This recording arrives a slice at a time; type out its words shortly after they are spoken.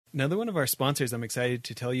Another one of our sponsors I'm excited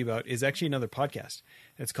to tell you about is actually another podcast.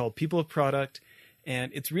 It's called People of Product,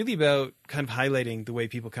 and it's really about kind of highlighting the way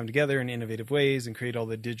people come together in innovative ways and create all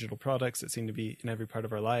the digital products that seem to be in every part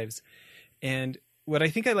of our lives. And what I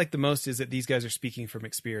think I like the most is that these guys are speaking from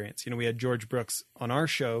experience. We had George Brooks on our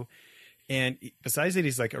show, and besides that,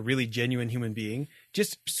 he's like a really genuine human being,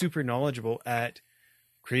 just super knowledgeable at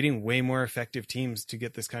creating way more effective teams to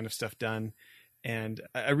get this kind of stuff done. And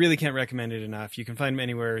I really can't recommend it enough. You can find them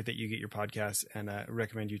anywhere that you get your podcasts, and I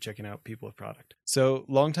recommend you checking out People of Product. So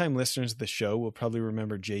longtime listeners of the show will probably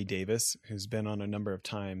remember Jay Davis, who's been on a number of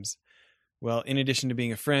times. Well, in addition to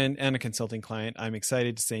being a friend and a consulting client, I'm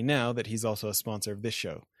excited to say now that he's also a sponsor of this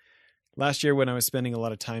show. Last year, when I was spending a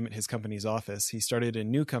lot of time at his company's office, he started a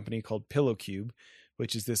new company called PillowCube,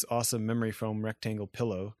 which is this awesome memory foam rectangle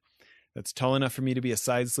pillow that's tall enough for me to be a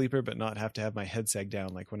side sleeper, but not have to have my head sag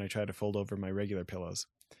down like when I try to fold over my regular pillows.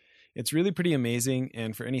 It's really pretty amazing,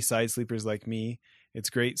 and for any side sleepers like me, it's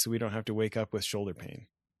great so we don't have to wake up with shoulder pain.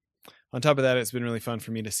 On top of that, it's been really fun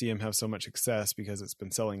for me to see him have so much success because it's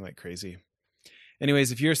been selling like crazy.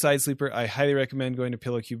 Anyways, if you're a side sleeper, I highly recommend going to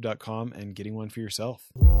pillowcube.com and getting one for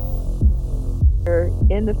yourself.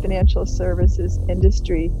 In the financial services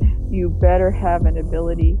industry, you better have an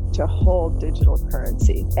ability to hold digital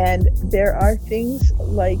currency. And there are things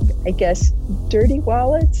like, I guess, dirty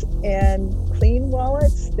wallets and clean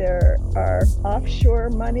wallets. There are offshore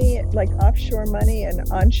money and onshore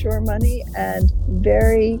money. And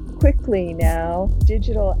very quickly now,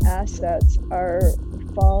 digital assets are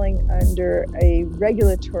falling under a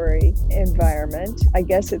regulatory environment. I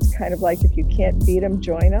guess it's kind of like if you can't beat them,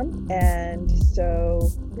 join them. And so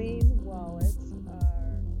clean wallets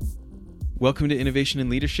are... Welcome to Innovation and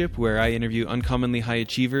Leadership, where I interview uncommonly high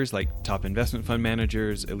achievers like top investment fund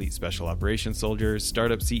managers, elite special operations soldiers,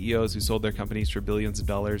 startup CEOs who sold their companies for billions of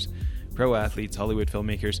dollars, pro athletes, Hollywood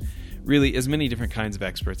filmmakers, really as many different kinds of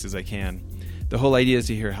experts as I can. The whole idea is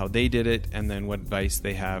to hear how they did it and then what advice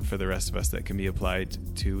they have for the rest of us that can be applied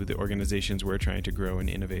to the organizations we're trying to grow and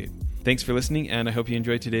innovate. Thanks for listening, and I hope you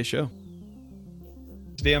enjoyed today's show.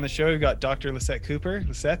 Today on the show, we've got Dr. Lisette Cooper.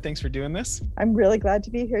 Lisette, thanks for doing this. I'm really glad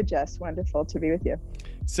to be here, Jess. Wonderful to be with you.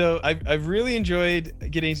 So I've really enjoyed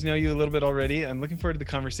getting to know you a little bit already. I'm looking forward to the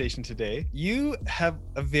conversation today. You have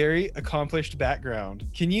a very accomplished background.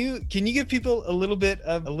 Can you give people a little bit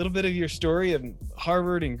of your story of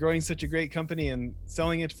Harvard and growing such a great company and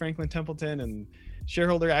selling it to Franklin Templeton and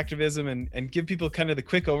shareholder activism and give people kind of the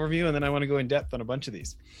quick overview, and then I want to go in depth on a bunch of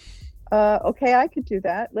these. Okay, I could do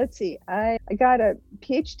that. Let's see. I got a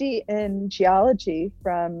PhD in geology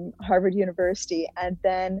from Harvard University, and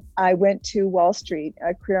then I went to Wall Street,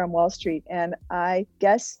 a career on Wall Street. And I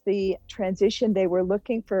guess the transition, they were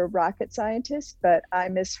looking for rocket scientists, but I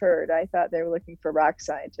misheard. I thought they were looking for rock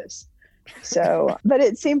scientists. So, but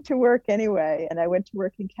it seemed to work anyway. And I went to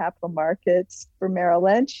work in capital markets for Merrill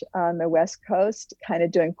Lynch on the West Coast, kind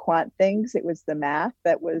of doing quant things. It was the math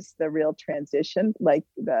that was the real transition, like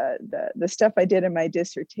the stuff I did in my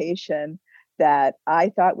dissertation that I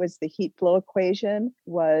thought was the heat flow equation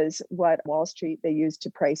was what Wall Street they used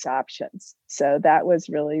to price options. So that was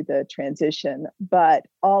really the transition. But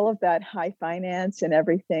all of that high finance and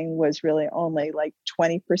everything was really only like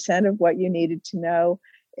 20% of what you needed to know.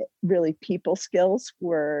 Really, people skills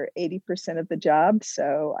were 80% of the job.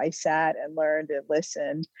 So I sat and learned and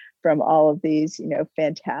listened from all of these,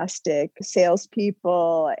 fantastic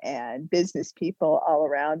salespeople and business people all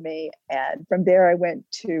around me. And from there, I went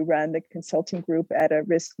to run the consulting group at a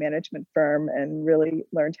risk management firm and really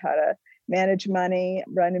learned how to manage money,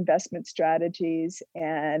 run investment strategies,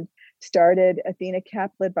 and started Athena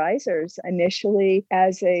Capital Advisors initially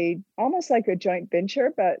as almost like a joint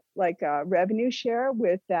venture, but like a revenue share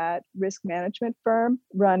with that risk management firm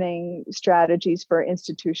running strategies for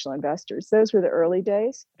institutional investors. Those were the early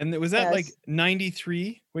days. And was that like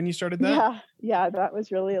 93 when you started that? Yeah, that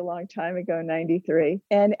was really a long time ago, 93.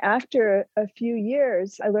 And after a few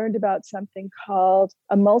years, I learned about something called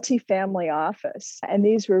a multifamily office. And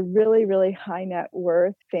these were really, really high net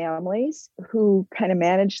worth families who kind of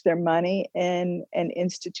managed their money in an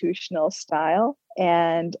institutional style.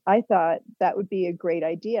 And I thought that would be a great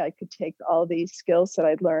idea. I could take all these skills that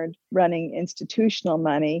I'd learned running institutional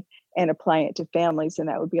money and applying it to families, and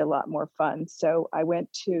that would be a lot more fun. So I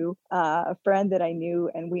went to a friend that I knew,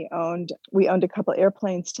 and we owned a couple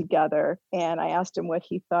airplanes together. And I asked him what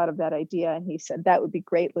he thought of that idea, and he said, "That would be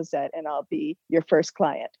great, Lizette, and I'll be your first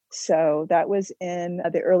client." So that was in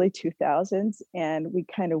the early 2000s, and we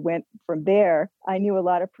kind of went from there. I knew a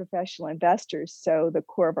lot of professional investors, so the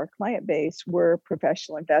core of our client base were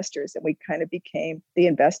professional investors, and we kind of became the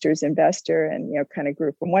investor's investor, and kind of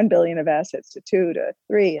grew from 1 billion of assets to 2 to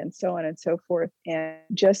 3, and so on and so forth. And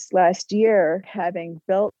just last year, having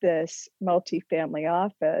built this multifamily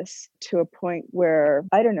office to a point where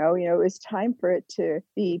I don't know, it was time for it to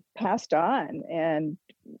be passed on, and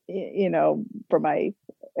for my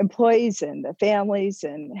employees and the families,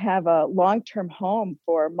 and have a long-term home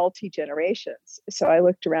for multi-generations. So I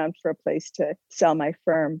looked around for a place to sell my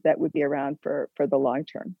firm that would be around for the long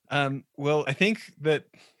term. Well, I think that,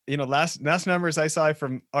 last numbers I saw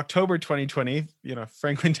from October 2020,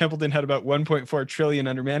 Franklin Templeton had about 1.4 trillion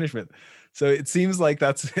under management. So it seems like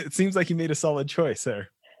you made a solid choice there.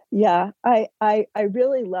 Yeah, I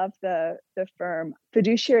really love the firm.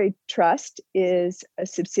 Fiduciary Trust is a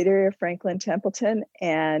subsidiary of Franklin Templeton,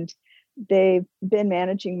 and they've been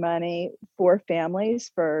managing money for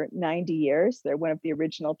families for 90 years. They're one of the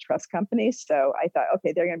original trust companies. So I thought,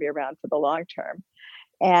 okay, they're going to be around for the long term.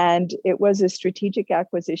 And it was a strategic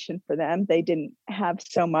acquisition for them. They didn't have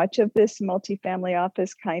so much of this multifamily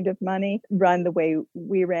office kind of money run the way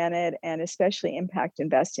we ran it, and especially impact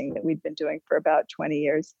investing that we'd been doing for about 20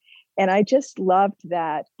 years. And I just loved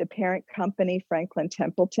that the parent company, Franklin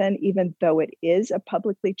Templeton, even though it is a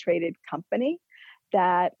publicly traded company,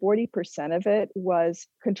 that 40% of it was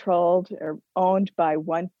controlled or owned by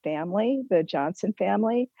one family, the Johnson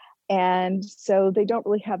family. And so they don't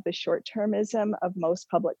really have the short-termism of most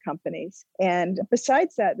public companies. And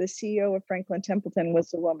besides that, the CEO of Franklin Templeton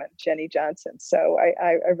was a woman, Jenny Johnson. So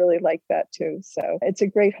I really like that too. So it's a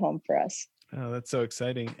great home for us. Oh, that's so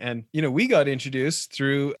exciting. And, we got introduced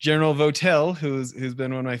through General Votel, who's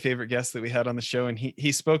been one of my favorite guests that we had on the show. And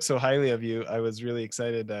he spoke so highly of you. I was really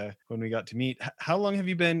excited when we got to meet. How long have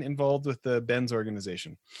you been involved with the Benz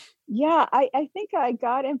organization? Yeah, I think I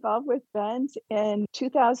got involved with Benz in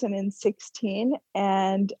 2016.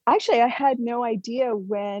 And actually, I had no idea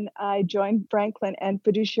when I joined Franklin and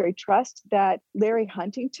Fiduciary Trust that Larry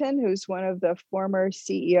Huntington, who's one of the former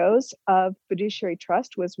CEOs of Fiduciary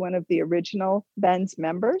Trust, was one of the original Benz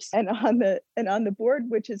members and on the board,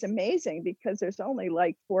 which is amazing because there's only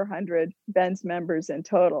like 400 Benz members in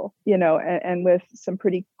total, and with some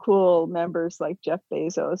pretty cool members like Jeff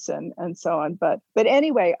Bezos and so on. But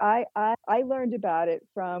anyway, I learned about it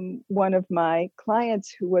from one of my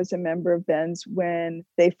clients who was a member of Benz when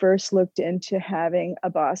they first looked into having a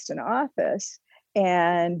Boston office.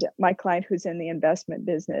 And my client, who's in the investment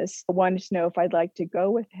business, wanted to know if I'd like to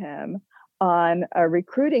go with him on a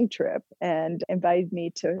recruiting trip and invited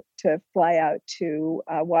me to fly out to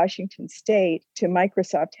Washington State to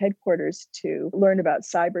Microsoft headquarters to learn about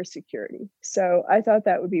cybersecurity. So I thought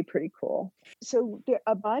that would be pretty cool. So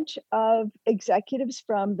a bunch of executives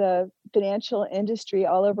from the financial industry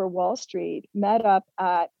all over Wall Street met up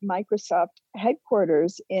at Microsoft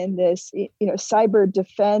headquarters in this, cyber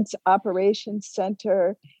defense operations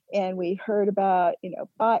center. And we heard about,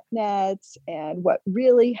 botnets and what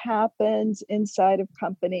really happens inside of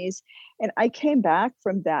companies. And I came back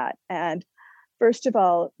from that. And first of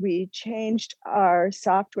all, we changed our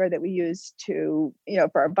software that we use to,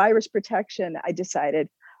 for our virus protection. I decided,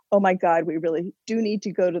 oh my God, we really do need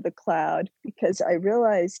to go to the cloud, because I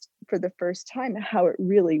realized for the first time how it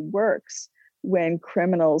really works when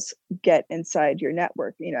criminals get inside your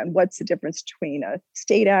network, and what's the difference between a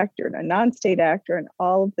state actor and a non-state actor and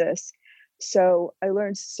all of this. So I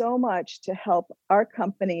learned so much to help our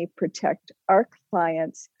company protect our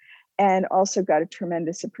clients, and also got a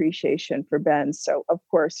tremendous appreciation for Benz. So of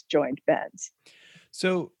course, joined Benz.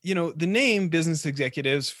 So, the name Business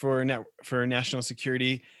Executives for National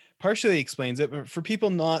Security partially explains it, but for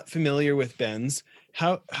people not familiar with Benz,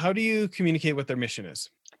 how do you communicate what their mission is?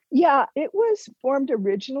 Yeah, it was formed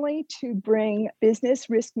originally to bring business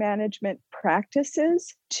risk management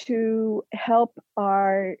practices to help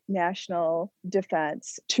our national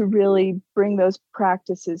defense, to really bring those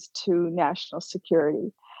practices to national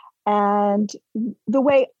security. And the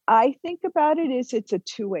way I think about it is it's a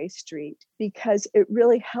two-way street, because it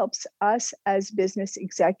really helps us as business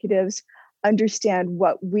executives understand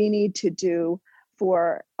what we need to do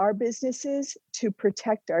for our businesses to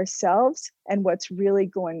protect ourselves and what's really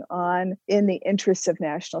going on in the interests of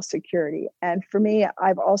national security. And for me,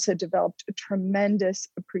 I've also developed a tremendous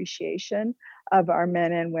appreciation of our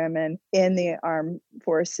men and women in the armed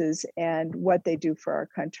forces and what they do for our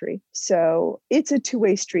country. So it's a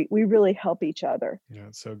two-way street. We really help each other. Yeah,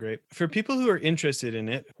 it's so great. For people who are interested in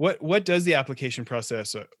it, what does the application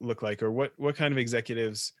process look like, or what kind of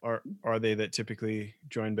executives are they that typically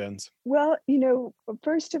join BENS? Well,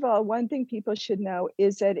 first of all, one thing people should know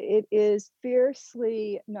is that it is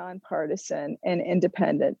fiercely nonpartisan and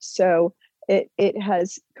independent. So it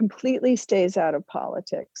has completely stays out of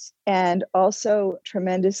politics, and also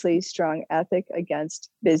tremendously strong ethic against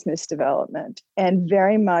business development, and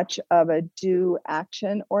very much of a do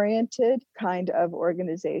action oriented kind of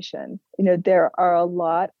organization. There are a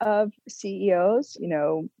lot of CEOs,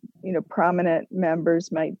 prominent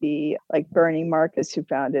members might be like Bernie Marcus, who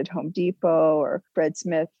founded Home Depot, or Fred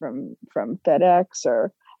Smith from FedEx,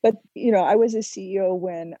 but I was a CEO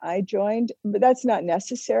when I joined, but that's not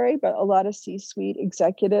necessary, but a lot of C-suite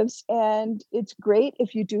executives. And it's great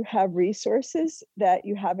if you do have resources that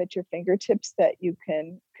you have at your fingertips that you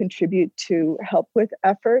can contribute to help with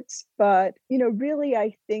efforts. But, really,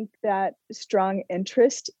 I think that strong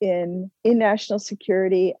interest in national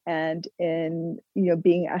security and in,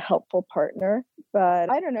 being a helpful partner. But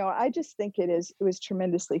I don't know, I just think it was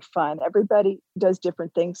tremendously fun. Everybody does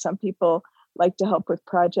different things. Some people like to help with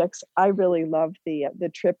projects. I really love the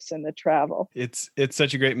trips and the travel. It's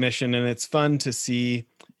such a great mission, and it's fun to see,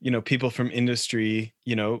 people from industry,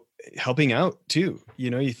 helping out too.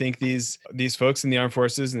 You think these folks in the armed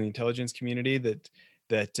forces and the intelligence community that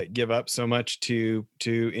give up so much to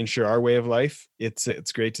ensure our way of life.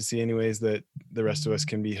 It's great to see anyways that the rest of us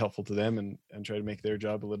can be helpful to them and try to make their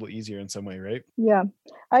job a little easier in some way, right? Yeah.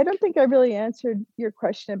 I don't think I really answered your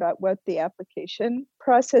question about what the application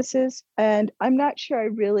process is. And I'm not sure I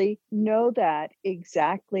really know that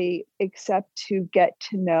exactly, except to get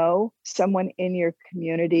to know someone in your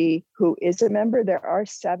community who is a member. There are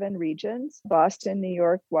 7 regions: Boston, New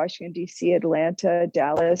York, Washington, D.C., Atlanta,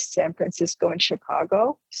 Dallas, San Francisco, and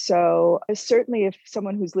Chicago. So certainly if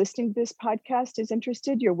someone who's listening to this podcast is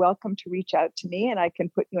interested, you're welcome to reach out to me and I can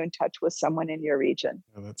put you in touch with someone in your region.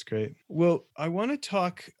 Oh, that's great. Well, I want to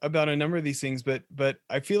talk about a number of these things, but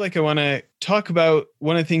I feel like I want to talk about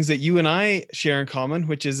one of the things that you and I share in common,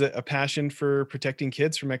 which is a passion for protecting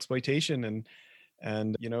kids from exploitation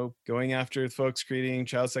and going after folks creating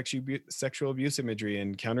child sexual abuse imagery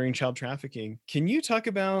and countering child trafficking. Can you talk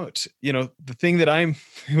about, the thing that I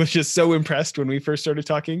was just so impressed when we first started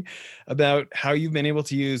talking about how you've been able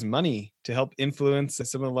to use money to help influence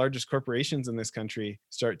some of the largest corporations in this country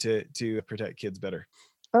start to protect kids better?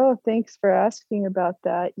 Oh, thanks for asking about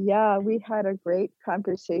that. Yeah, we had a great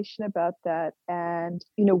conversation about that. And,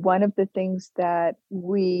 one of the things that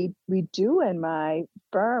we do in my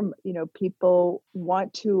firm, people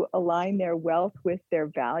want to align their wealth with their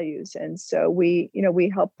values. And so we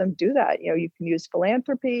help them do that. You can use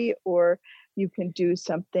philanthropy, or you can do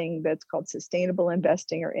something that's called sustainable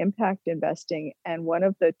investing or impact investing. And one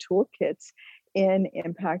of the toolkits in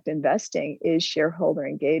impact investing is shareholder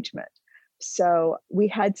engagement. So we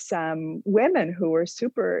had some women who were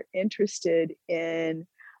super interested in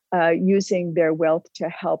using their wealth to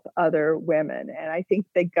help other women. And I think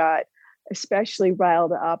they got especially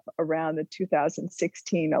riled up around the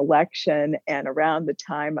 2016 election and around the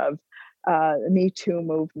time of the Me Too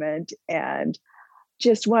movement, and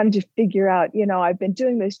just wanted to figure out, I've been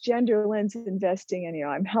doing this gender lens investing and,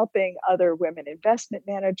 I'm helping other women investment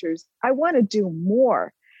managers. I want to do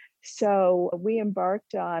more. So we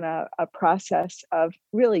embarked on a process of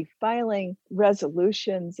really filing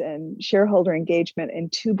resolutions and shareholder engagement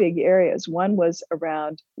in 2 big areas. One was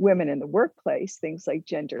around women in the workplace, things like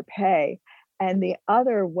gender pay. And the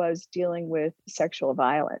other was dealing with sexual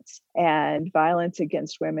violence and violence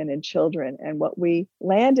against women and children. And what we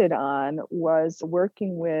landed on was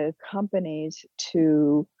working with companies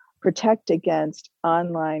to protect against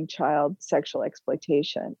online child sexual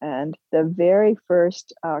exploitation. And the very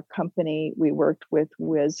first company we worked with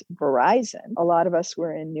was Verizon. A lot of us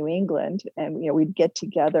were in New England, and we'd get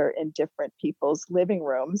together in different people's living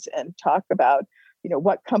rooms and talk about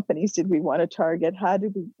what companies did we want to target? How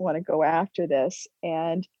did we want to go after this?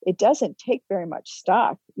 And it doesn't take very much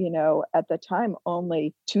stock. At the time,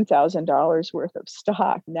 only $2,000 worth of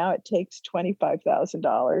stock. Now it takes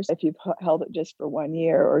 $25,000 if you've held it just for 1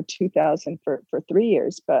 year, or $2,000 for 3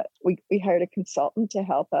 years. But we hired a consultant to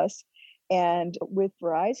help us. And with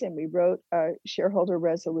Verizon, we wrote a shareholder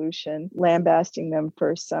resolution lambasting them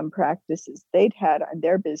for some practices they'd had on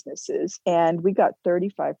their businesses. And we got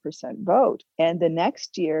 35% vote. And the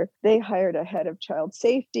next year, they hired a head of child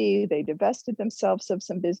safety. They divested themselves of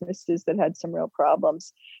some businesses that had some real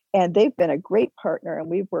problems. And they've been a great partner. And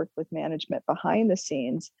we've worked with management behind the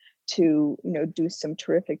scenes to, do some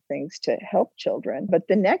terrific things to help children. But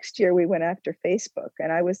the next year we went after Facebook,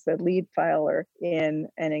 and I was the lead filer in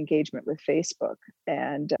an engagement with Facebook.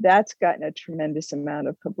 And that's gotten a tremendous amount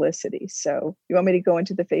of publicity. So you want me to go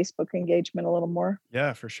into the Facebook engagement a little more?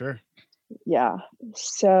 Yeah, for sure. Yeah.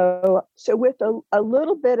 So with a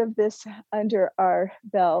little bit of this under our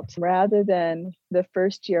belt, rather than the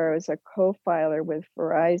first year I was a co-filer with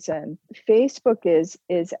Verizon, Facebook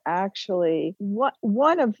is actually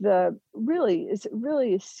one of the really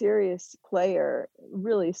a serious player,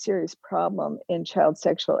 really serious problem in child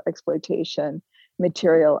sexual exploitation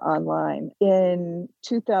material online. In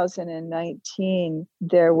 2019,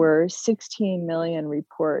 there were 16 million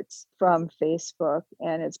reports from Facebook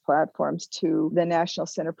and its platforms to the National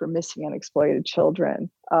Center for Missing and Exploited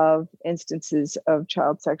Children of instances of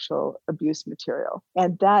child sexual abuse material.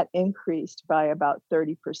 And that increased by about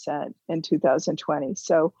 30% in 2020.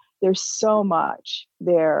 So there's so much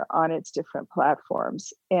there on its different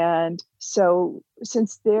platforms. And so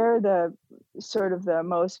since they're the sort of the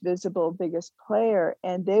most visible, biggest player,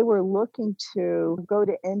 and they were looking to go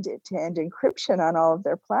to end-to-end encryption on all of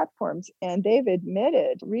their platforms, and they've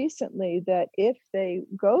admitted recently that if they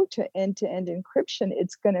go to end-to-end encryption,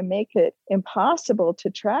 it's going to make it impossible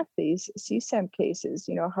to track these CSAM cases,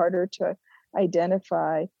 harder to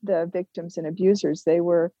identify the victims and abusers. They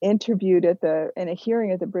were interviewed in a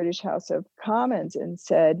hearing at the British House of Commons and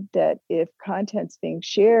said that if content's being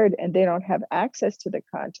shared and they don't have access to the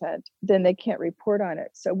content, then they can't report on it.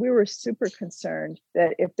 So we were super concerned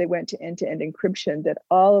that if they went to end-to-end encryption, that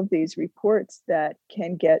all of these reports that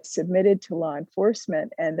can get submitted to law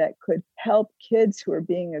enforcement and that could help kids who are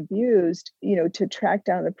being abused, to track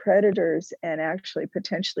down the predators and actually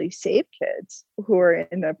potentially save kids who are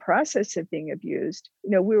in the process of being abused,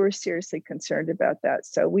 we were seriously concerned about that.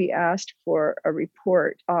 So we asked for a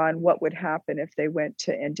report on what would happen if they went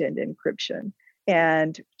to end-to-end encryption.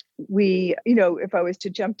 And we, if I was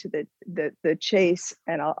to jump to the chase,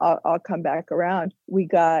 and I'll come back around, we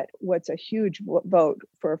got what's a huge vote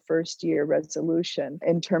for a first year resolution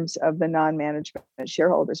in terms of the non-management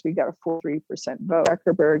shareholders. We got a 43% vote.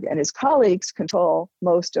 Zuckerberg and his colleagues control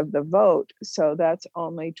most of the vote, so that's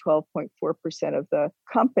only 12.4% of the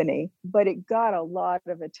company, but it got a lot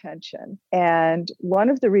of attention. And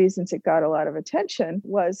one of the reasons it got a lot of attention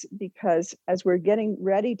was because as we're getting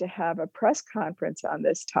ready to have a press conference on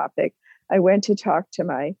this topic, I went to talk to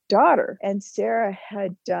my daughter, and Sarah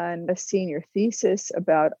had done a senior thesis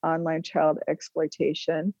about online child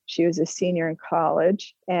exploitation. She was a senior in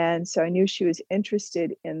college, and so I knew she was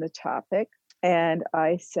interested in the topic. And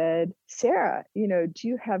I said, Sarah, do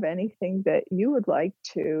you have anything that you would like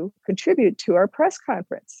to contribute to our press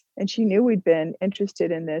conference? And she knew we'd been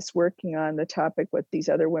interested in this, working on the topic with these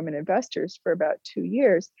other women investors for about 2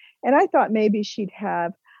 years. And I thought maybe she'd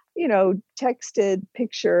have texted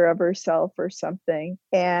picture of herself or something.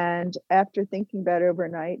 And after thinking about it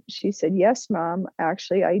overnight, she said, yes, Mom,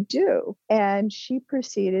 actually, I do. And she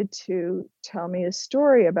proceeded to tell me a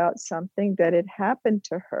story about something that had happened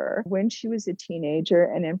to her when she was a teenager,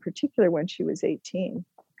 and in particular, when she was 18.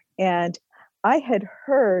 And I had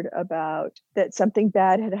heard about that something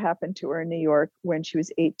bad had happened to her in New York when she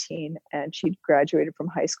was 18, and she'd graduated from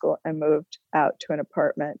high school and moved out to an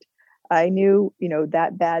apartment. I knew,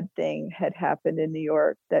 that bad thing had happened in New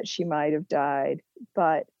York, that she might have died,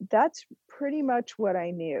 but that's pretty much what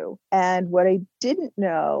I knew. And what I didn't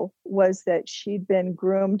know was that she'd been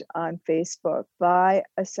groomed on Facebook by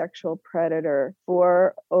a sexual predator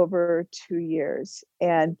for over 2 years.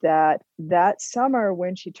 And that summer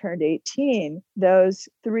when she turned 18, those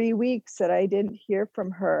 3 weeks that I didn't hear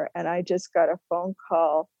from her, and I just got a phone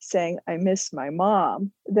call saying, I miss my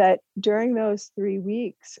mom, that during those 3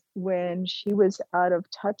 weeks when she was out of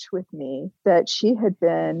touch with me, that she had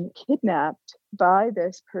been kidnapped by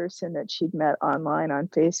this person that she'd met online on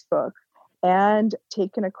Facebook and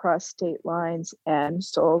taken across state lines and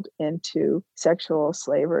sold into sexual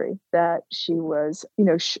slavery, that she was,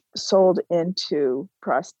 sold into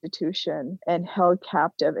prostitution and held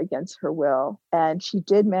captive against her will. And she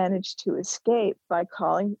did manage to escape by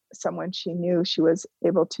calling someone she knew. She was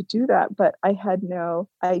able to do that, but I had no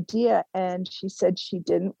idea. And she said she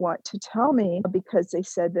didn't want to tell me because they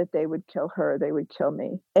said that they would kill her, they would kill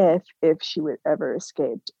me if she would ever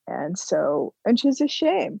escaped. And she's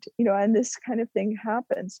ashamed, and this kind of thing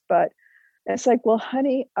happens. But it's like, well,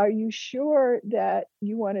 honey, are you sure that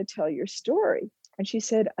you want to tell your story? And she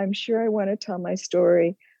said, I'm sure I want to tell my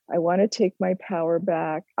story. I want to take my power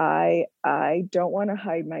back. I don't want to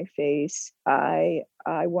hide my face. I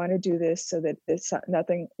want to do this so that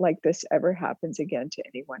nothing like this ever happens again to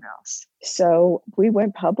anyone else. So we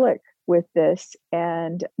went public with this.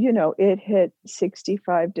 And, it hit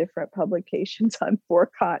 65 different publications on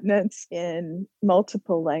 4 continents in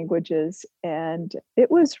multiple languages. And it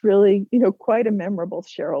was really, quite a memorable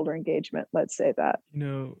shareholder engagement. Let's say that.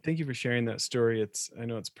 Thank you for sharing that story. I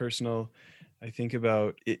know it's personal. I think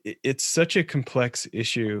about it, it's such a complex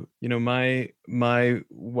issue. My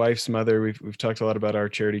wife's mother, we've talked a lot about our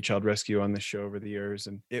charity Child Rescue on this show over the years.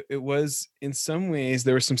 And it was, in some ways,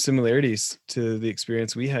 there were some similarities to the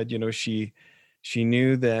experience we had. She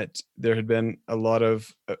knew that there had been a lot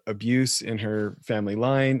of abuse in her family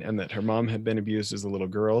line and that her mom had been abused as a little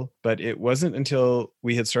girl. But it wasn't until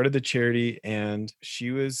we had started the charity and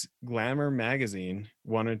Glamour magazine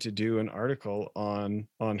wanted to do an article on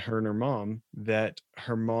her and her mom, that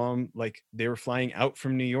her mom, like, they were flying out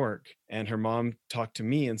from New York, and her mom talked to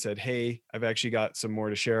me and said, "Hey, I've actually got some more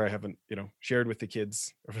to share. I haven't, shared with the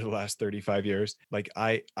kids over the last 35 years. Like,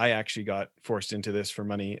 I actually got forced into this for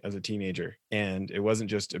money as a teenager, and it wasn't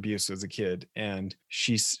just abuse as a kid." And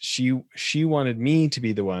she wanted me to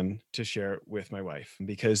be the one to share it with my wife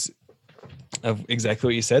because of exactly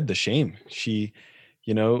what you said, the shame. She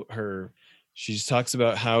just talks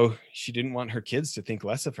about how she didn't want her kids to think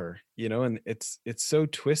less of her, and it's so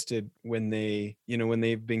twisted when when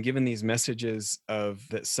they've been given these messages of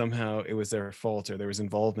that somehow it was their fault or there was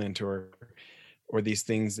involvement or these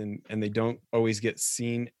things, and they don't always get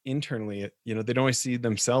seen internally. They don't always see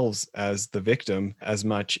themselves as the victim as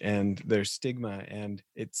much, and there's stigma. And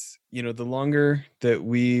it's, the longer that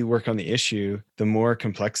we work on the issue, the more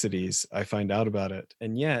complexities I find out about it.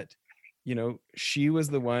 And yet, she was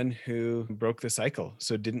the one who broke the cycle,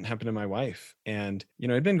 so it didn't happen to my wife. And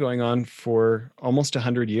it'd been going on for almost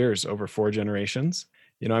 100 years, over 4 generations.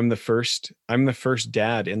 I'm the first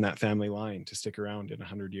dad in that family line to stick around in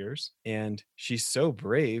 100 years. And she's so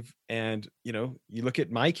brave. And, you look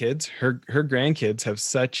at my kids, her grandkids have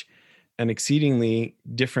such an exceedingly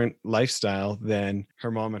different lifestyle than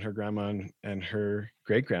her mom and her grandma and her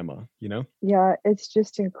great grandma, Yeah, it's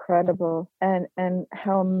just incredible. And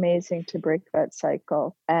how amazing to break that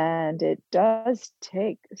cycle. And it does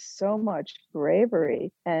take so much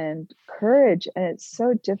bravery and courage. And it's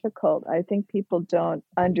so difficult. I think people don't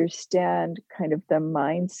understand kind of the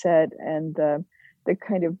mindset and the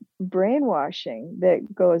kind of brainwashing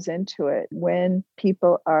that goes into it when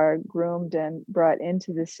people are groomed and brought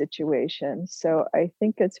into this situation. So I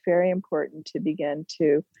think it's very important to begin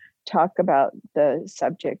to talk about the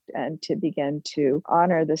subject and to begin to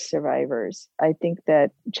honor the survivors. I think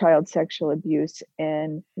that child sexual abuse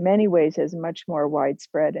in many ways is much more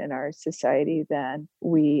widespread in our society than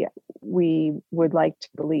we would like to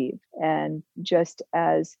believe. And just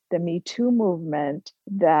as the Me Too movement,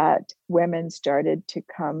 that women started to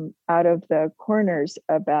come out of the corners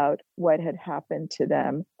about what had happened to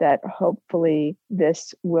them, that hopefully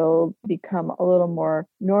this will become a little more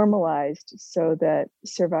normalized so that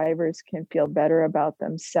survivors can feel better about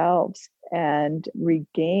themselves and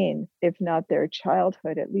regain, if not their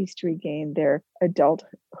childhood, at least regain their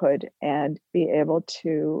adulthood and be able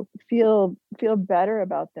to feel better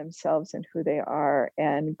about themselves and who they are,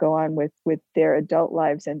 and go on with their adult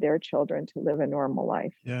lives and their children to live a normal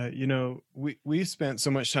life. Yeah, we've spent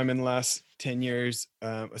so much time in the last 10 years,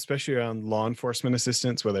 especially around law enforcement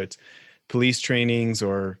assistance, whether it's police trainings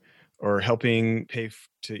or helping pay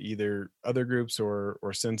to either other groups or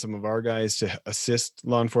send some of our guys to assist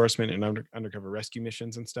law enforcement in undercover rescue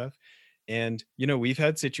missions and stuff. And, we've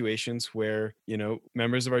had situations where,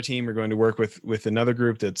 members of our team are going to work with another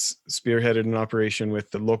group that's spearheaded an operation with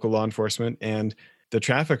the local law enforcement, and the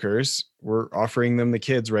traffickers were offering them the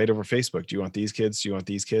kids right over Facebook. Do you want these kids? Do you want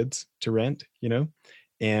these kids to rent?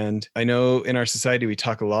 And I know in our society, we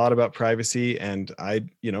talk a lot about privacy, and I'm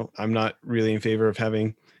not really in favor of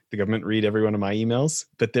having the government read every one of my emails,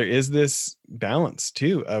 but there is this balance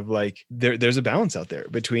too of like, there's a balance out there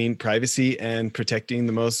between privacy and protecting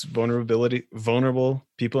the most vulnerable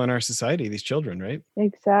people in our society, these children, right?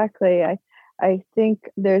 Exactly. I think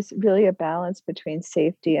there's really a balance between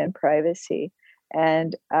safety and privacy.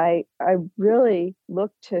 And I really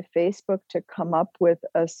look to Facebook to come up with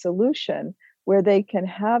a solution where they can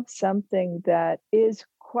have something that is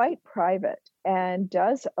quite private and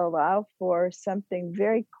does allow for something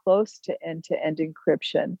very close to end-to-end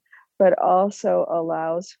encryption, but also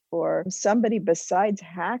allows for somebody besides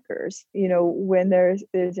hackers, when there's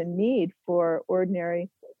a need for ordinary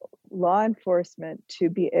law enforcement to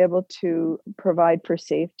be able to provide for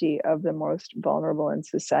safety of the most vulnerable in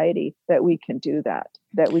society, that we can do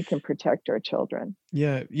that we can protect our children.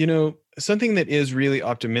 Yeah. Something that is really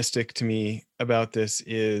optimistic to me about this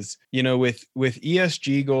is, with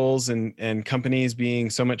ESG goals and companies being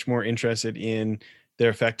so much more interested in their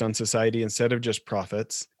effect on society instead of just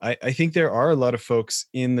profits. I think there are a lot of folks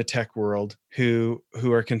in the tech world who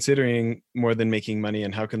are considering more than making money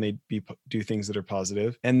and how can they do things that are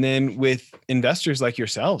positive. And then with investors like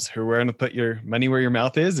yourselves who are going to put your money where your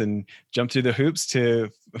mouth is and jump through the hoops to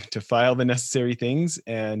file the necessary things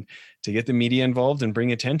and to get the media involved and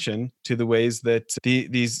bring attention to the ways that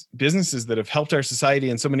these businesses that have helped our society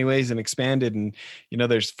in so many ways and expanded. And,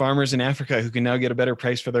 there's farmers in Africa who can now get a better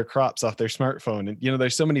price for their crops off their smartphone. And,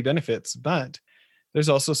 there's so many benefits, but there's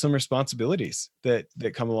also some responsibilities that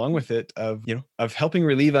come along with it of helping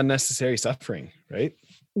relieve unnecessary suffering, right?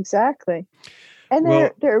 Exactly. And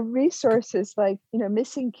there are resources like,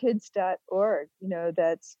 missingkids.org,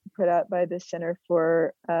 that's put out by the Center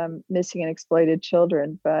for Missing and Exploited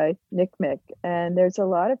Children by NCMEC. And there's a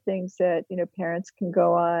lot of things that, parents can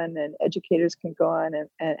go on and educators can go on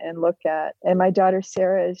and look at. And my daughter,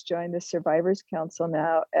 Sarah, has joined the Survivors Council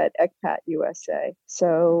now at ECPAT USA.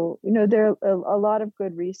 So, there are a lot of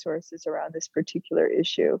good resources around this particular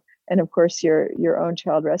issue. And of course, your own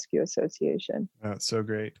Child Rescue Association. That's so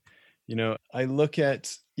great. I look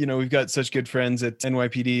at, we've got such good friends at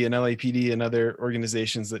NYPD and LAPD and other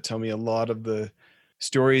organizations that tell me a lot of the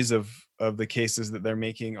stories of the cases that they're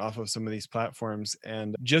making off of some of these platforms.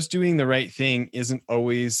 And just doing the right thing isn't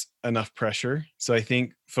always enough pressure. So I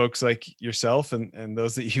think folks like yourself and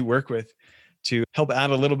those that you work with to help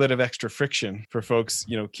add a little bit of extra friction for folks,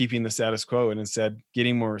 keeping the status quo and instead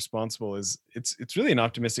getting more responsible it's really an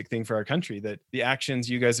optimistic thing for our country that the actions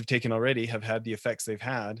you guys have taken already have had the effects they've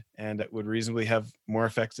had and would reasonably have more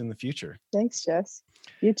effects in the future. Thanks, Jess.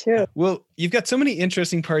 You too. Well, you've got so many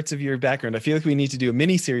interesting parts of your background. I feel like we need to do a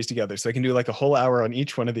mini series together so I can do like a whole hour on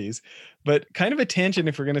each one of these, but kind of a tangent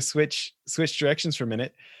if we're going to switch directions for a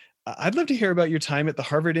minute. I'd love to hear about your time at the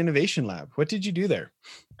Harvard Innovation Lab. What did you do there?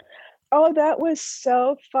 Oh, that was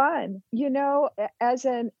so fun. As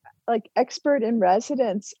an expert in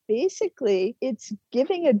residence, basically it's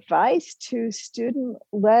giving advice to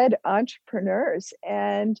student-led entrepreneurs.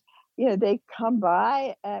 And, they come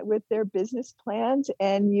by with their business plans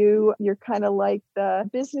and you're kind of like the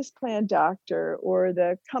business plan doctor or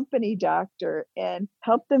the company doctor and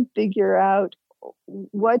help them figure out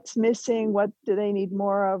what's missing, what do they need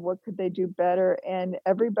more of, what could they do better, and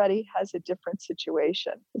everybody has a different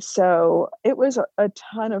situation. So it was a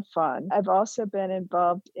ton of fun. I've also been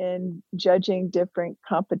involved in judging different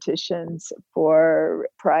competitions for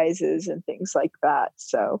prizes and things like that.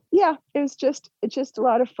 So yeah, it's just a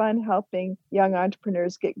lot of fun helping young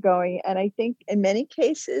entrepreneurs get going. And I think in many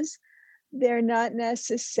cases they're not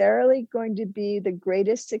necessarily going to be the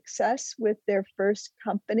greatest success with their first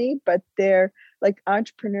company, but they're like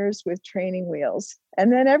entrepreneurs with training wheels. And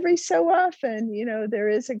then every so often, there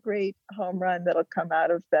is a great home run that'll come out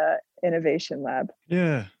of the Innovation Lab.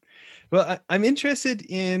 Yeah. Well, I'm interested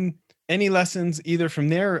in any lessons either from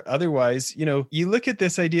there or otherwise. You look at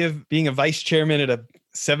this idea of being a vice chairman at a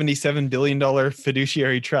 $77 billion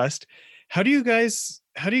fiduciary trust. How do you guys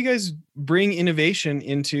bring innovation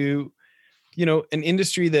into an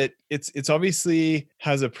industry that it's obviously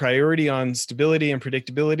has a priority on stability and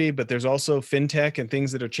predictability, but there's also fintech and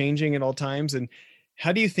things that are changing at all times. And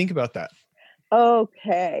how do you think about that?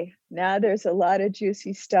 Okay, now there's a lot of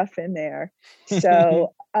juicy stuff in there.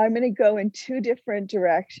 So I'm going to go in two different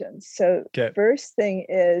directions. So First thing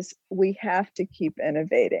is we have to keep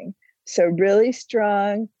innovating. So really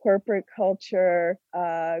strong corporate culture,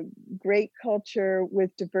 great culture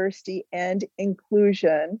with diversity and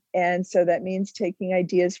inclusion. And so that means taking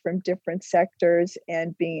ideas from different sectors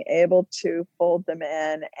and being able to fold them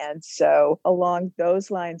in. And so along those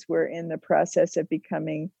lines, we're in the process of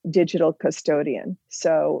becoming digital custodian.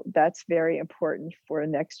 So that's very important for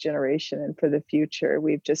the next generation and for the future.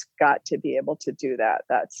 We've just got to be able to do that.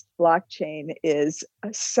 Blockchain is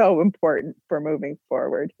so important for moving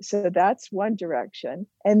forward. So that's one direction.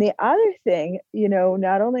 And the other thing,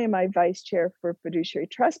 not only am I vice chair for Fiduciary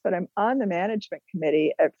Trust, but I'm on the management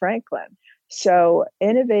committee at Franklin. So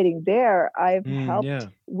innovating there, I've helped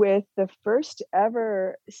with the first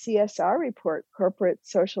ever CSR report, corporate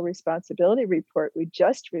social responsibility report we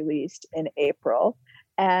just released in April.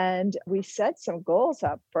 And we set some goals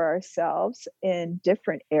up for ourselves in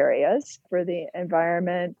different areas for the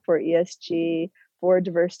environment, for ESG, for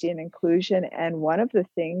diversity and inclusion. And one of the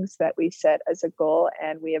things that we set as a goal,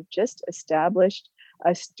 and we have just established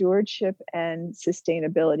a stewardship and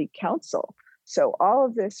sustainability council. So all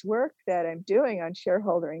of this work that I'm doing on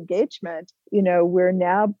shareholder engagement, we're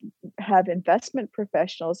now have investment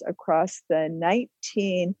professionals across the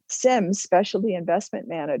 19 SIMS, specialty investment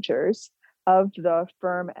managers, of the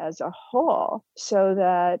firm as a whole, so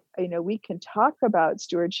that we can talk about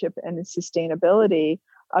stewardship and sustainability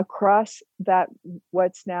across that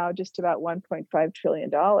what's now just about $1.5 trillion,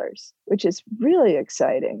 which is really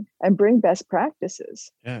exciting, and bring best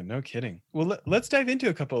practices. Yeah, no kidding. Well, let's dive into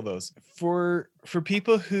a couple of those. For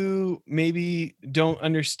people who maybe don't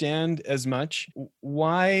understand as much,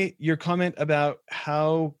 why your comment about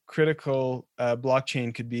how critical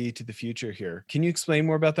blockchain could be to the future here. Can you explain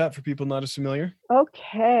more about that for people not as familiar?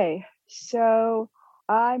 Okay, so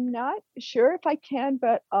I'm not sure if I can,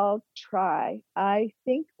 but I'll try. I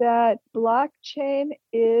think that blockchain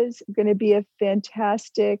is going to be a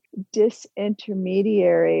fantastic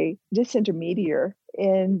disintermediary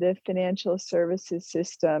in the financial services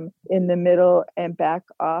system in the middle and back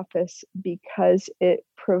office, because it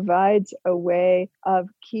provides a way of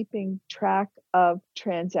keeping track of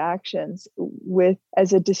transactions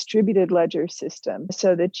as a distributed ledger system,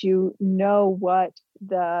 so that you know what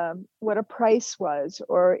a price was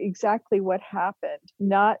or exactly what happened,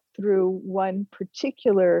 not through one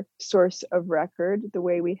particular source of record, the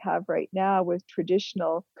way we have right now with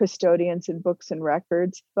traditional custodians and books and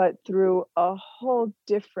records, but through a whole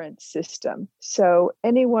different system. So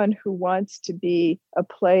anyone who wants to be a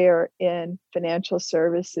player in financial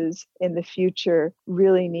services in the future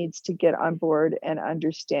really needs to get on board and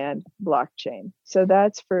understand blockchain. So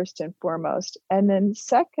that's first and foremost. And then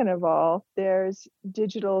second of all, there's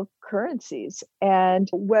digital currencies. And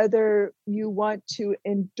whether you want to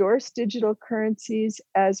endorse digital currencies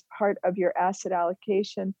as part of your asset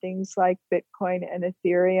allocation, things like Bitcoin and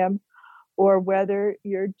Ethereum, or whether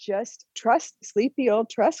you're just sleepy old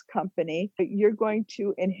trust company, you're going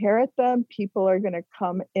to inherit them. People are going to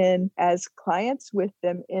come in as clients with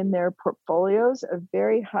them in their portfolios. A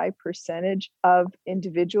very high percentage of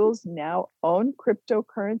individuals now own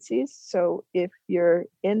cryptocurrencies. So if you're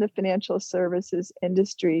in the financial services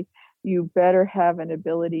industry, you better have an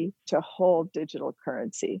ability to hold digital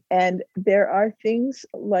currency. And there are things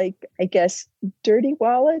like, I guess, dirty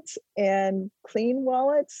wallets and clean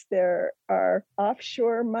wallets. There are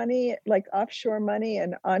offshore money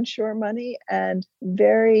and onshore money. And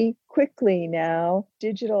very quickly now,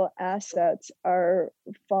 digital assets are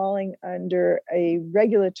falling under a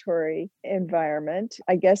regulatory environment.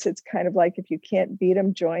 I guess it's kind of like, if you can't beat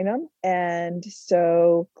them, join them. And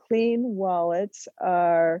so clean wallets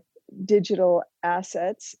are digital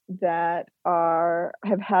assets that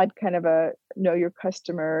have had kind of a know your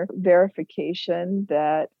customer verification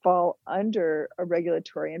that fall under a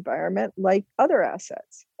regulatory environment like other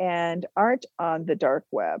assets, and aren't on the dark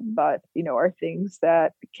web, but are things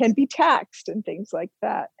that can be taxed and things like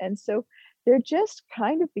that. And so they're just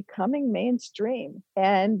kind of becoming mainstream,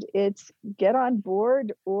 and it's get on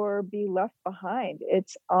board or be left behind.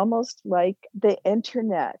 It's almost like the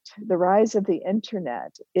internet, the rise of the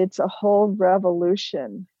internet. It's a whole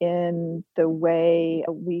revolution in the way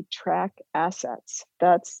we track assets.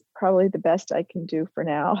 That's probably the best I can do for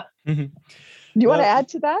now. Mm-hmm. Do you want to add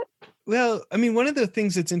to that? Well, I mean, one of the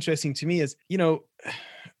things that's interesting to me is,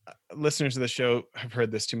 listeners of the show have heard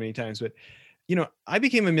this too many times, but I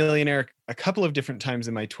became a millionaire a couple of different times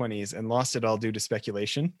in my 20s and lost it all due to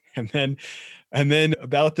speculation. And then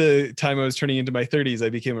about the time I was turning into my 30s, I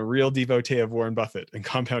became a real devotee of Warren Buffett and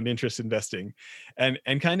compound interest investing, and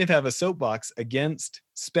kind of have a soapbox against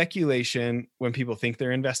speculation when people think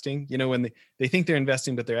they're investing, when they think they're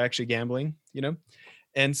investing, but they're actually gambling,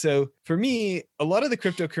 And so for me, a lot of the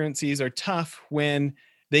cryptocurrencies are tough when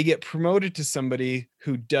they get promoted to somebody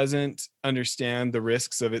who doesn't understand the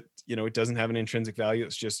risks of it. It doesn't have an intrinsic value.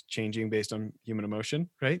 It's just changing based on human emotion,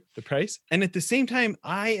 right? The price. And at the same time,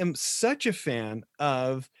 I am such a fan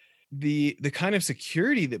of the kind of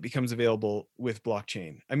security that becomes available with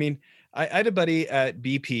blockchain. I mean, I had a buddy at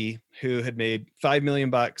BP who had made $5 million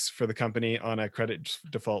for the company on a credit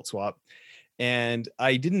default swap. And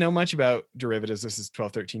I didn't know much about derivatives. This is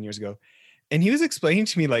 12, 13 years ago. And he was explaining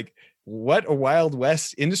to me like what a Wild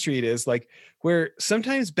West industry it is, like where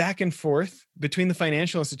sometimes back and forth between the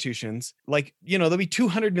financial institutions, like, there'll be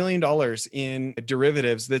 $200 million in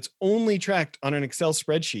derivatives that's only tracked on an Excel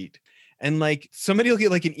spreadsheet. And like somebody will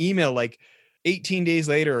get like an email like 18 days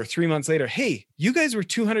later or 3 months later, hey, you guys were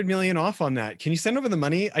 200 million off on that. Can you send over the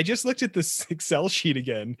money? I just looked at this Excel sheet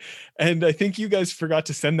again, and I think you guys forgot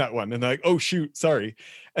to send that one. And they're like, oh, shoot, sorry.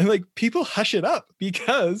 And like people hush it up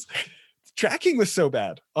because tracking was so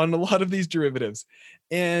bad on a lot of these derivatives.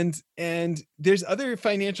 And there's other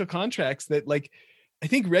financial contracts that, like, I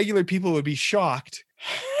think regular people would be shocked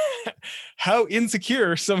how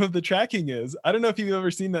insecure some of the tracking is. I don't know if you've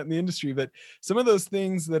ever seen that in the industry, but some of those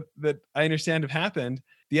things that I understand have happened,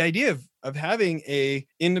 the idea of having a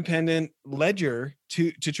independent ledger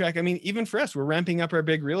to track, I mean, even for us, we're ramping up our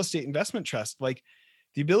big real estate investment trust. Like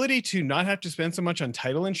the ability to not have to spend so much on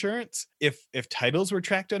title insurance, if titles were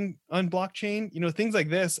tracked on blockchain, you know, things like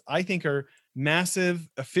this, I think are massive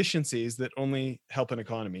efficiencies that only help an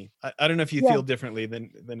economy. I don't know if you Yeah. feel differently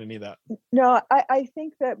than any of that. No, I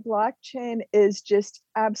think that blockchain is just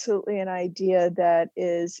absolutely an idea that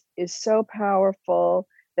is so powerful,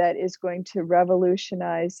 that is going to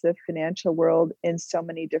revolutionize the financial world in so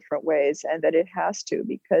many different ways, and that it has to,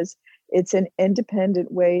 because it's an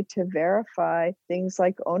independent way to verify things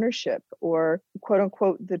like ownership or quote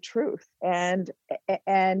unquote the truth. And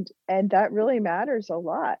that really matters a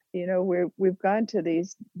lot. You know, we've gone to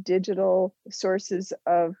these digital sources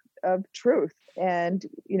of truth, and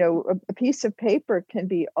you know, a piece of paper can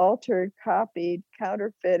be altered, copied,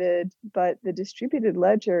 counterfeited, but the distributed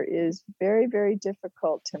ledger is very, very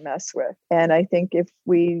difficult to mess with. And I think if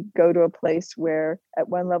we go to a place where at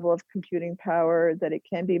one level of computing power that it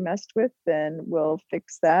can be messed with, then we'll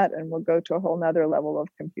fix that and we'll go to a whole nother level of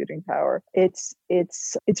computing power. It's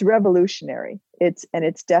revolutionary.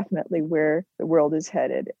 It's definitely where the world is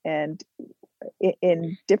headed. And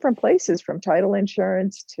in different places, from title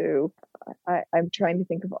insurance to I'm trying to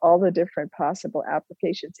think of all the different possible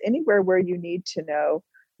applications, anywhere where you need to know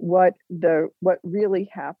what really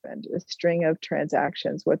happened, a string of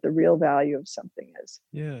transactions, what the real value of something is.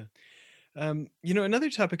 Yeah. You know,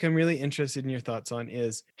 another topic I'm really interested in your thoughts on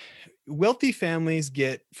is wealthy families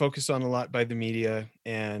get focused on a lot by the media.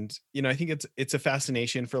 And, you know, I think it's a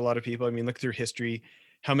fascination for a lot of people. I mean, look through history,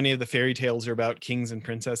 how many of the fairy tales are about kings and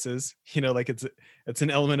princesses, you know, like it's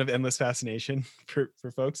an element of endless fascination for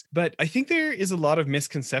folks. But I think there is a lot of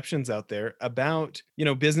misconceptions out there about, you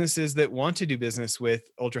know, businesses that want to do business with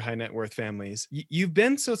ultra high net worth families. You've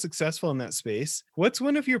been so successful in that space. What's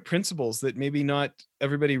one of your principles that maybe not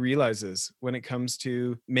everybody realizes when it comes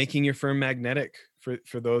to making your firm magnetic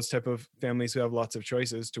for those type of families who have lots of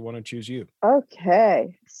choices to want to choose you?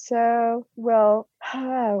 Okay, so, well,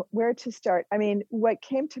 where to start? I mean, what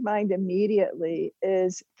came to mind immediately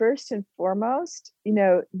is, first and foremost, you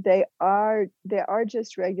know, they are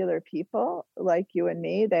just regular people like you and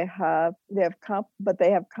me. They have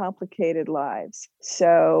complicated lives.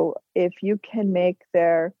 So if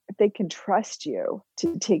they can trust you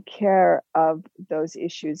to take care of those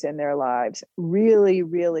issues in their lives, really,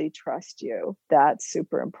 really trust you, that's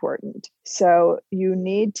super important. So you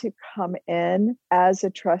need to come in as a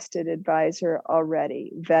trusted advisor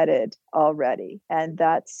already, vetted already. And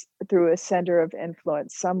that's through a center of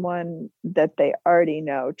influence, someone that they already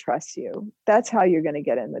know trusts you. That's how you're going to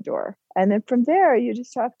get in the door. And then from there, you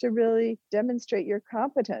just have to really demonstrate your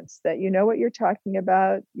competence, that you know what you're talking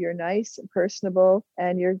about, you're nice and personable,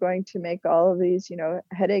 and you're going to make all of these, you know,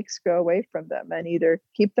 headaches go away from them, and either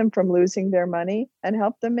keep them from losing their money and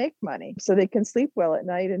help them make money so they can sleep well at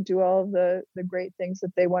night and do all of the great things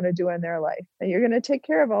that they want to do in their life. And you're going to take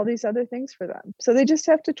care of all these other things for them. So they just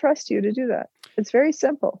have to trust you to do that. It's very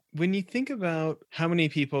simple. When you think about how many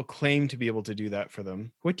people claim to be able to do that for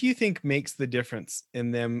them, what do you think makes the difference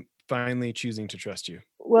in them finally choosing to trust you?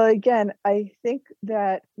 Well, again, I think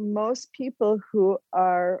that most people who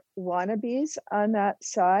are wannabes on that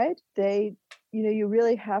side, you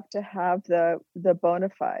really have to have the bona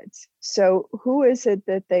fides. So who is it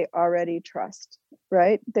that they already trust,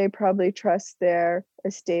 right? They probably trust their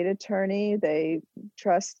estate attorney, they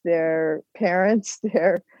trust their parents,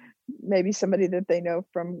 maybe somebody that they know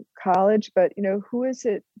from college, but you know, who is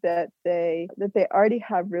it that they already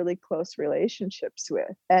have really close relationships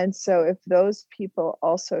with? And so if those people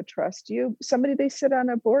also trust you, somebody they sit on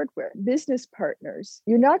a board with, business partners,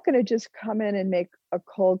 you're not going to just come in and make a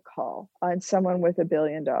cold call on someone with $1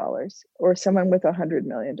 billion or someone with $100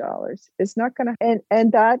 million. It's not going to,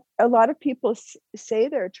 and that a lot of people say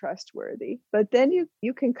they're trustworthy, but then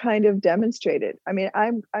you can kind of demonstrate it. I mean,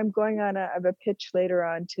 I'm going on I have a pitch later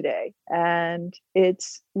on today, and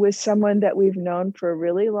it's with someone that we've known for a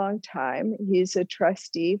really long time. He's a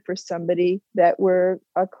trustee for somebody that we're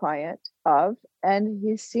a client of, and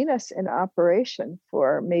he's seen us in operation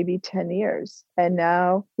for maybe 10 years. And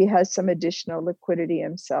now he has some additional liquidity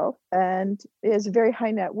himself, and he has a very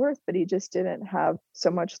high net worth, but he just didn't have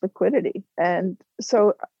so much liquidity. And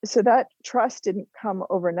so that trust didn't come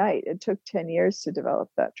overnight. It took 10 years to develop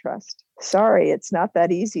that trust. Sorry, it's not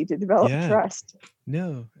that easy to develop trust.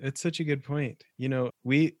 No, it's such a good point. You know,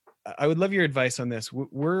 I would love your advice on this.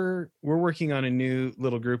 We're working on a new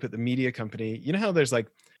little group at the media company. You know how there's like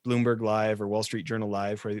Bloomberg Live or Wall Street Journal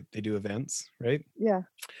Live where they do events, right? Yeah.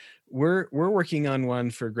 We're working on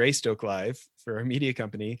one for Greystoke Live for our media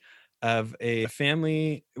company. of a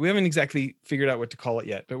family. We haven't exactly figured out what to call it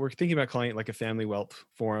yet, but we're thinking about calling it like a family wealth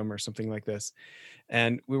forum or something like this.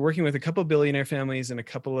 And we're working with a couple of billionaire families and a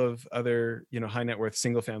couple of other, high net worth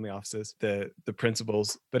single family offices, the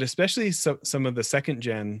principals, but especially some of the second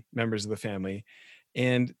gen members of the family.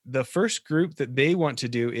 And the first group that they want to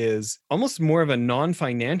do is almost more of a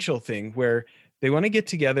non-financial thing where they want to get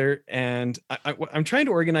together, and I'm trying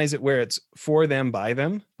to organize it where it's for them, by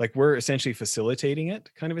them, like we're essentially facilitating it,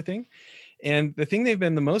 kind of a thing. And the thing they've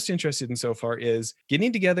been the most interested in so far is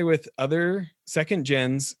getting together with other second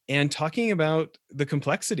gens and talking about the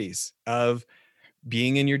complexities of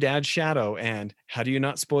being in your dad's shadow and how do you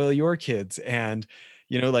not spoil your kids. And,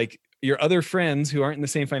 like your other friends who aren't in the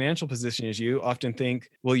same financial position as you often think,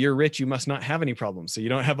 well, you're rich, you must not have any problems. So you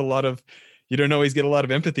don't always get a lot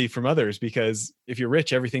of empathy from others, because if you're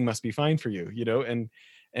rich, everything must be fine for you,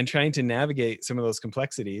 and trying to navigate some of those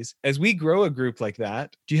complexities. As we grow a group like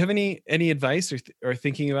that, do you have any advice or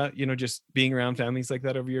thinking about, just being around families like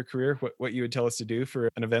that over your career, what you would tell us to do for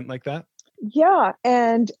an event like that? Yeah,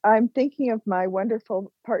 and I'm thinking of my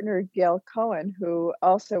wonderful partner, Gail Cohen, who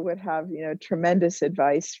also would have, tremendous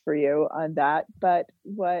advice for you on that. But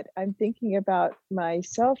what I'm thinking about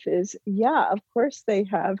myself is, yeah, of course they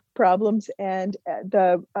have problems. And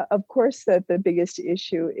of course that the biggest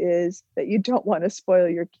issue is that you don't want to spoil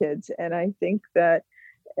your kids. And I think that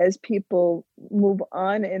as people move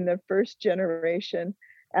on in the first generation,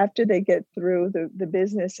 after they get through the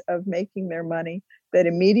business of making their money, that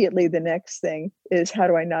immediately the next thing is, how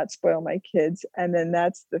do I not spoil my kids? And then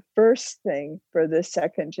that's the first thing for the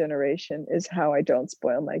second generation, is how I don't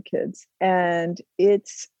spoil my kids. And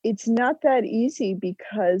it's not that easy,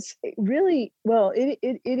 because it really, well,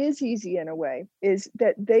 it is easy in a way, is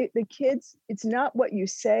that the kids, it's not what you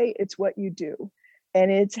say, it's what you do. And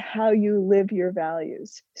it's how you live your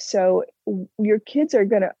values. So your kids are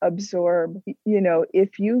going to absorb,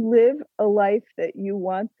 if you live a life that you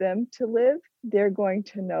want them to live, they're going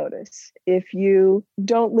to notice. If you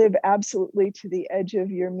don't live absolutely to the edge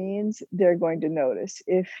of your means, they're going to notice.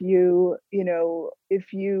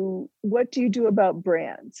 What do you do about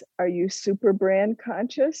brands? Are you super brand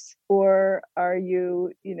conscious, or are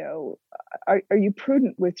you, are you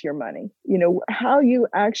prudent with your money? How you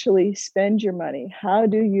actually spend your money. How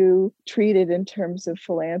do you treat it in terms of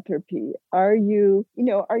philanthropy? Are you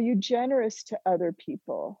generous to other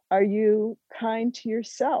people? Are you kind to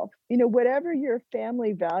yourself? Whatever your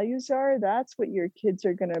family values are, that's what your kids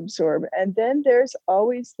are going to absorb. And then there's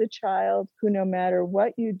always the child who, no matter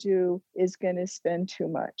what you do, is going to spend too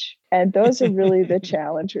much. And those are really the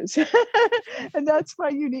challenges. And that's why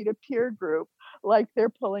you need a peer group like they're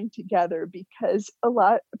pulling together, because a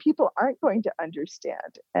lot of people aren't going to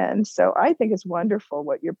understand. And so I think it's wonderful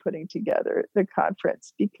what you're putting together, the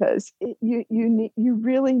conference, because you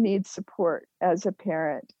really need support as a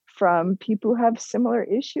parent from people who have similar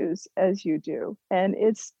issues as you do. And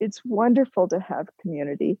it's wonderful to have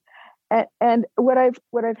community. And what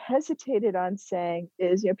I've hesitated on saying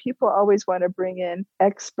is, people always want to bring in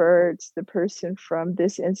experts, the person from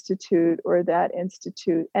this institute or that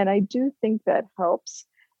institute. And I do think that helps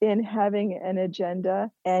in having an agenda.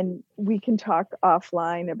 And we can talk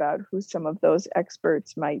offline about who some of those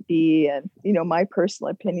experts might be, and, my personal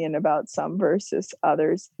opinion about some versus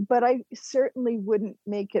others. But I certainly wouldn't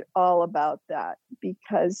make it all about that,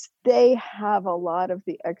 because they have a lot of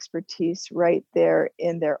the expertise right there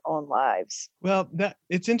in their own lives. Well,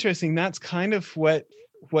 it's interesting. That's kind of what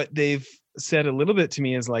they've said a little bit to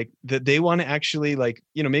me, is like that they want to actually, like,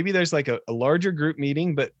 maybe there's like a larger group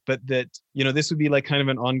meeting, but that, this would be like kind of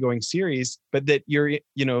an ongoing series, but that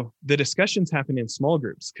the discussions happen in small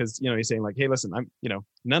groups. Cause you're saying like, hey, listen,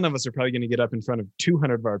 none of us are probably going to get up in front of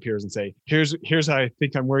 200 of our peers and say, here's how I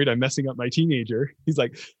think I'm worried I'm messing up my teenager. He's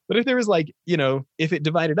like, but if there was like, if it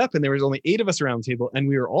divided up and there was only 8 of us around the table and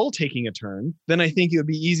we were all taking a turn, then I think it would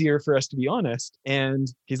be easier for us to be honest. And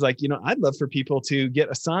he's like, I'd love for people to get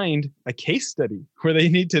assigned a case study where they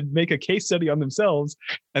need to make a case study on themselves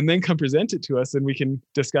and then come present it to us, and we can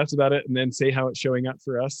discuss about it and then say how it's showing up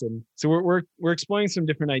for us. And so we're exploring some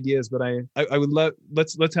different ideas, but I would love,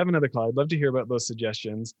 let's have another call. I'd love to hear about those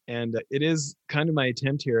suggestions. And it is kind of my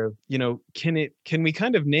attempt here of, can we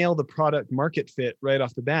kind of nail the product market fit right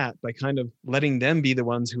off the bat by kind of letting them be the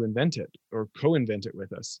ones who invent it or co-invent it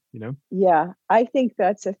with us, Yeah, I think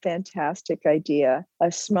that's a fantastic idea.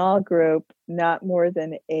 A small group, not more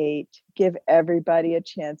than 8, give everybody a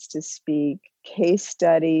chance to speak. case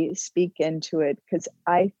study, speak into it, because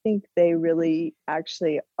I think they really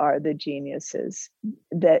actually are the geniuses,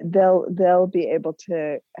 that they'll be able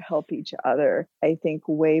to help each other, I think,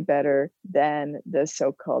 way better than the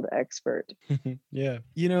so-called expert. Yeah.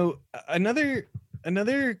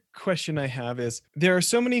 Another question I have is, there are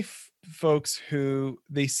so many folks who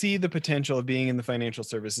they see the potential of being in the financial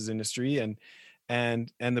services industry and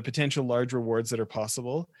the potential large rewards that are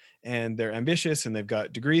possible, and they're ambitious and they've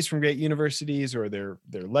got degrees from great universities, or they're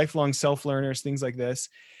lifelong self-learners, things like this.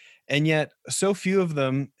 And yet so few of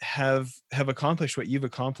them have accomplished what you've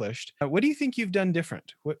accomplished. What do you think you've done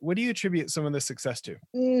different? What do you attribute some of the success to?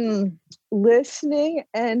 Listening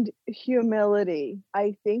and humility.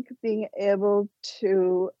 I think being able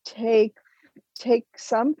to take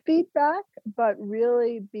some feedback, but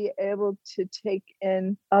really be able to take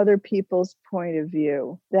in other people's point of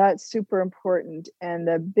view. That's super important. And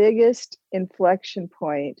the biggest inflection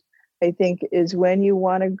point, I think, is when you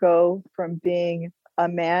want to go from being a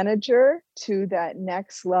manager to that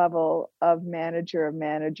next level of manager of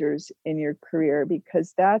managers in your career,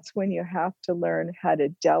 because that's when you have to learn how to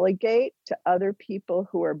delegate to other people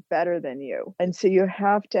who are better than you. And so you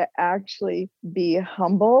have to actually be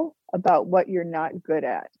humble about what you're not good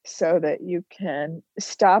at, so that you can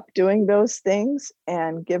stop doing those things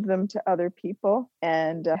and give them to other people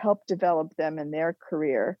and help develop them in their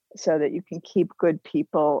career, so that you can keep good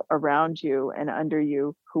people around you and under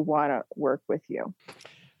you who want to work with you.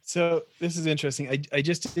 So this is interesting. I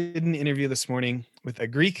just did an interview this morning with a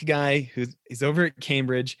Greek guy he's over at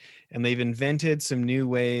Cambridge, and they've invented some new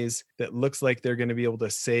ways that looks like they're going to be able to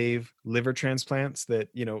save liver transplants, that,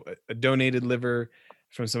 a donated liver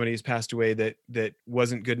from somebody who's passed away that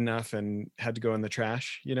wasn't good enough and had to go in the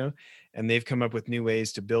trash, and they've come up with new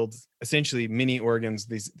ways to build essentially mini organs,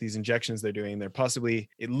 these injections they're doing.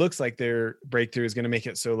 It looks like their breakthrough is going to make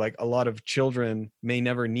it so, like, a lot of children may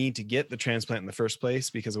never need to get the transplant in the first place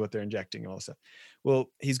because of what they're injecting and all this stuff. Well,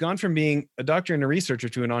 he's gone from being a doctor and a researcher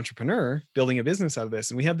to an entrepreneur, building a business out of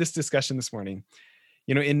this. And we had this discussion this morning.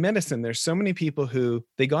 In medicine, there's so many people who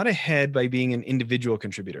they got ahead by being an individual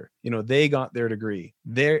contributor. They got their degree.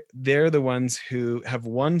 They're the ones who have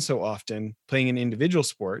won so often playing an individual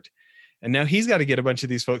sport. And now he's got to get a bunch of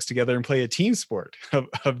these folks together and play a team sport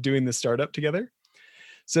of doing the startup together.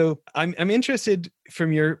 So I'm interested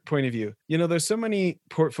from your point of view. There's so many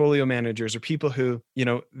portfolio managers or people who,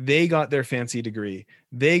 they got their fancy degree.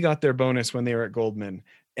 They got their bonus when they were at Goldman.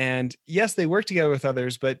 And yes, they work together with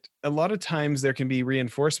others, but a lot of times there can be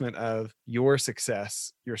reinforcement of your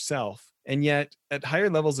success yourself. And yet at higher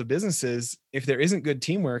levels of businesses, if there isn't good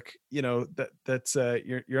teamwork, that's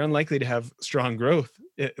you're unlikely to have strong growth,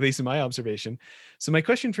 at least in my observation. So my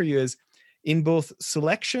question for you is, in both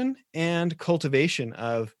selection and cultivation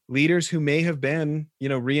of leaders who may have been,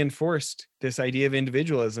 reinforced this idea of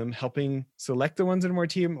individualism, helping select the ones that are more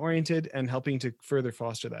team oriented and helping to further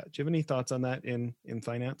foster that. Do you have any thoughts on that in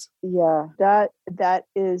finance? Yeah, that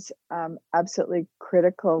is absolutely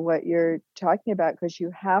critical, what you're talking about, because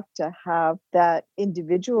you have to have that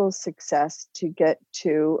individual success to get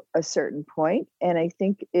to a certain point. And I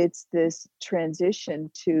think it's this transition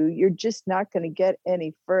to, you're just not going to get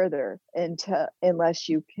any further unless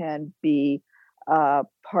you can be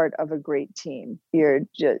part of a great team. You're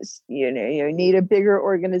just, you need a bigger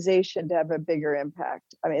organization to have a bigger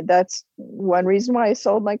impact. I mean, that's one reason why I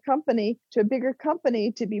sold my company to a bigger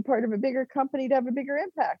company, to be part of a bigger company, to have a bigger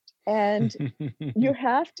impact. And you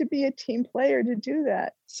have to be a team player to do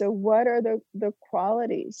that. So what are the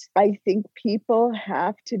qualities? I think people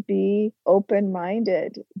have to be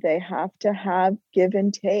open-minded. They have to have give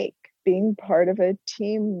and take. Being part of a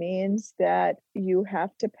team means that you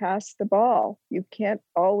have to pass the ball. You can't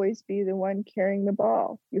always be the one carrying the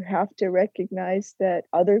ball. You have to recognize that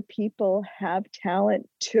other people have talent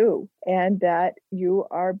too, and that you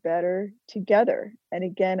are better together. And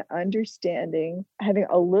again, understanding, having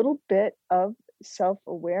a little bit of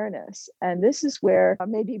self-awareness. And this is where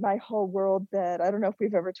maybe my whole world, that I don't know if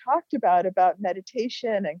we've ever talked about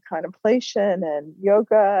meditation and contemplation and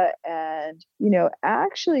yoga, and,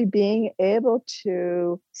 actually being able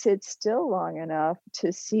to sit still long enough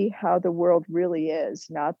to see how the world really is,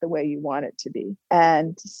 not the way you want it to be.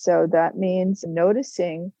 And so that means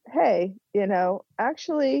noticing, hey,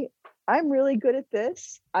 actually, I'm really good at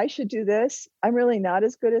this. I should do this. I'm really not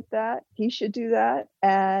as good at that. He should do that.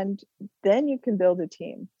 And then you can build a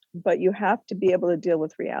team. but you have to be able to deal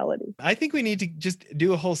with reality. I think we need to just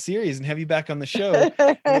do a whole series and have you back on the show.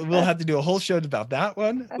 We'll have to do a whole show about that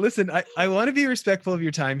one. Listen, I want to be respectful of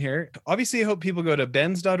your time here. Obviously, I hope people go to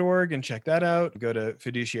bens.org and check that out. Go to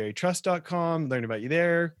fiduciarytrust.com, learn about you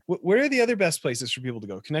there. Where are the other best places for people to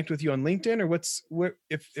go? Connect with you on LinkedIn, or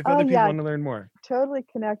if other people want to learn more? Totally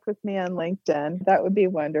connect with me on LinkedIn. That would be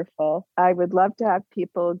wonderful. I would love to have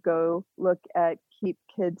people go look at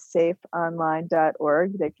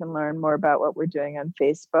keepkidssafeonline.org. They can learn more about what we're doing on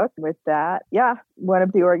Facebook with that. Yeah, one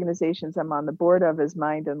of the organizations I'm on the board of is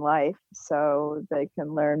Mind and Life, so they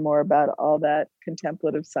can learn more about all that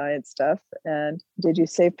contemplative science stuff. And did you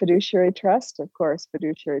say Fiduciary Trust? Of course,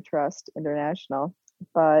 Fiduciary Trust International.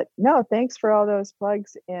 But no, thanks for all those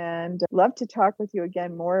plugs, and love to talk with you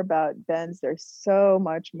again more about Ben's. There's so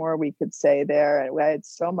much more we could say there, and we had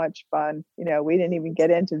so much fun. We didn't even get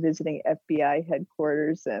into visiting FBI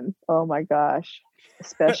headquarters, and oh my gosh,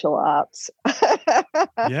 special ops.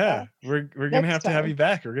 Yeah, we're gonna have to have you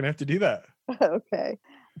back. We're gonna have to do that. Okay.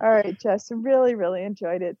 All right, Jess, really, really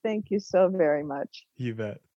enjoyed it. Thank you so very much. You bet.